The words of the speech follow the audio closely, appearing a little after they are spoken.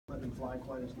fly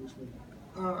quite as loosely?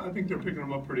 I think they're picking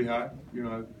them up pretty high.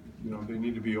 They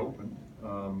need to be open.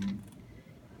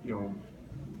 You know,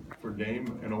 for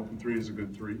Dame, an open three is a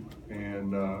good three,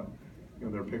 and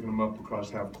they're picking them up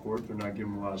across half court. They're not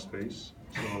giving them a lot of space,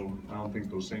 so I don't think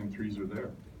those same threes are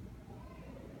there.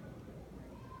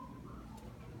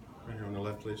 Right here on the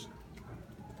left, please.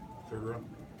 Third row.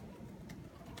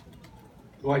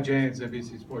 Dwight Jaynes,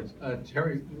 NBC Sports.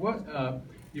 Terry, what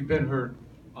you've been hurt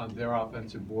on their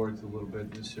offensive boards a little bit in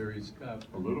this series.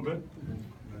 A little bit?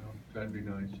 Well, that'd be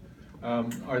nice.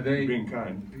 Are they being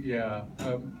kind? Yeah.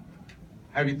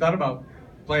 Have you thought about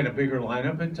playing a bigger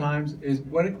lineup at times?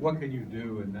 What can you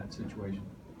do in that situation?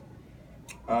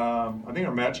 I think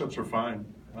our matchups are fine.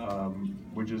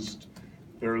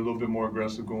 They're a little bit more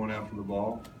aggressive going after the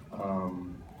ball.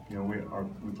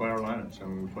 We play our lineups. I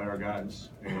mean, we play our guys,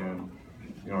 and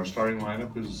our starting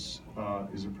lineup is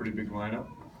a pretty big lineup.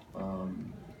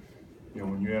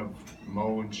 When you have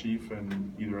Mo and Chief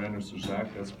and either Ennis or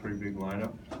Zach, that's a pretty big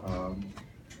lineup.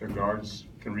 Their guards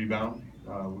can rebound.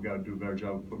 We got to do a better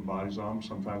job of putting bodies on them.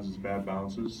 Sometimes it's bad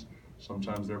bounces.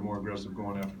 Sometimes they're more aggressive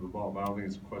going after the ball. But I don't think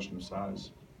it's a question of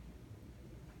size.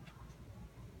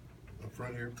 Up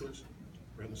front here, please.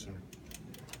 Right in the center.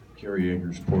 Kerry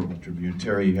Akers, Portland Tribune.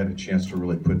 Terry, you had a chance to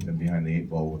really put them behind the 8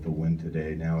 ball with the win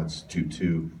today. Now it's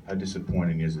 2-2. How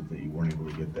disappointing is it that you weren't able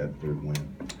to get that third win?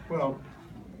 Well,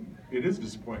 it is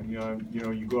disappointing.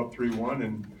 You go up 3-1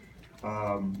 and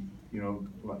you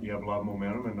have a lot of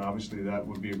momentum, and obviously that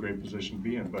would be a great position to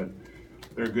be in. But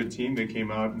they're a good team. They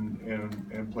came out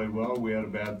and played well. We had a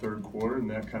bad third quarter, and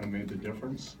that kind of made the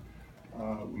difference.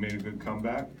 We made a good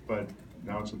comeback, but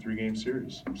now it's a 3-game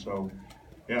series. So,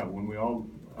 yeah,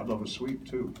 I'd love a sweep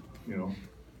too.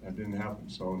 That didn't happen.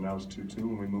 So now it's 2-2,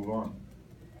 and we move on.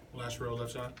 Last row,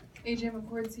 left side. AJ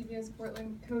McCord, CBS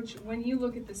Portland. Coach, when you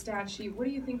look at the stat sheet, what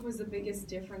do you think was the biggest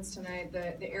difference tonight?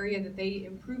 The area that they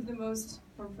improved the most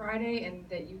from Friday and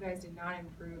that you guys did not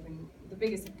improve, and the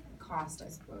biggest cost, I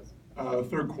suppose?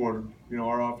 Third quarter.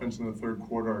 Our offense in the third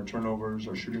quarter, our turnovers,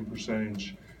 our shooting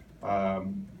percentage.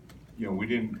 We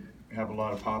didn't have a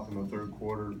lot of pop in the third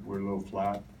quarter. We're a little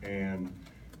flat, and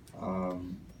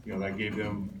that gave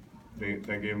them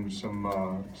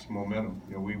some momentum.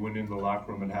 We went into the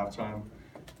locker room at halftime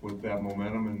with that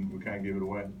momentum, and we kind of gave it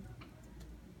away.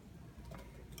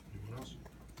 Anyone else?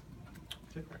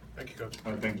 Thank you, Coach.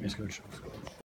 Thank you. Yes, Coach.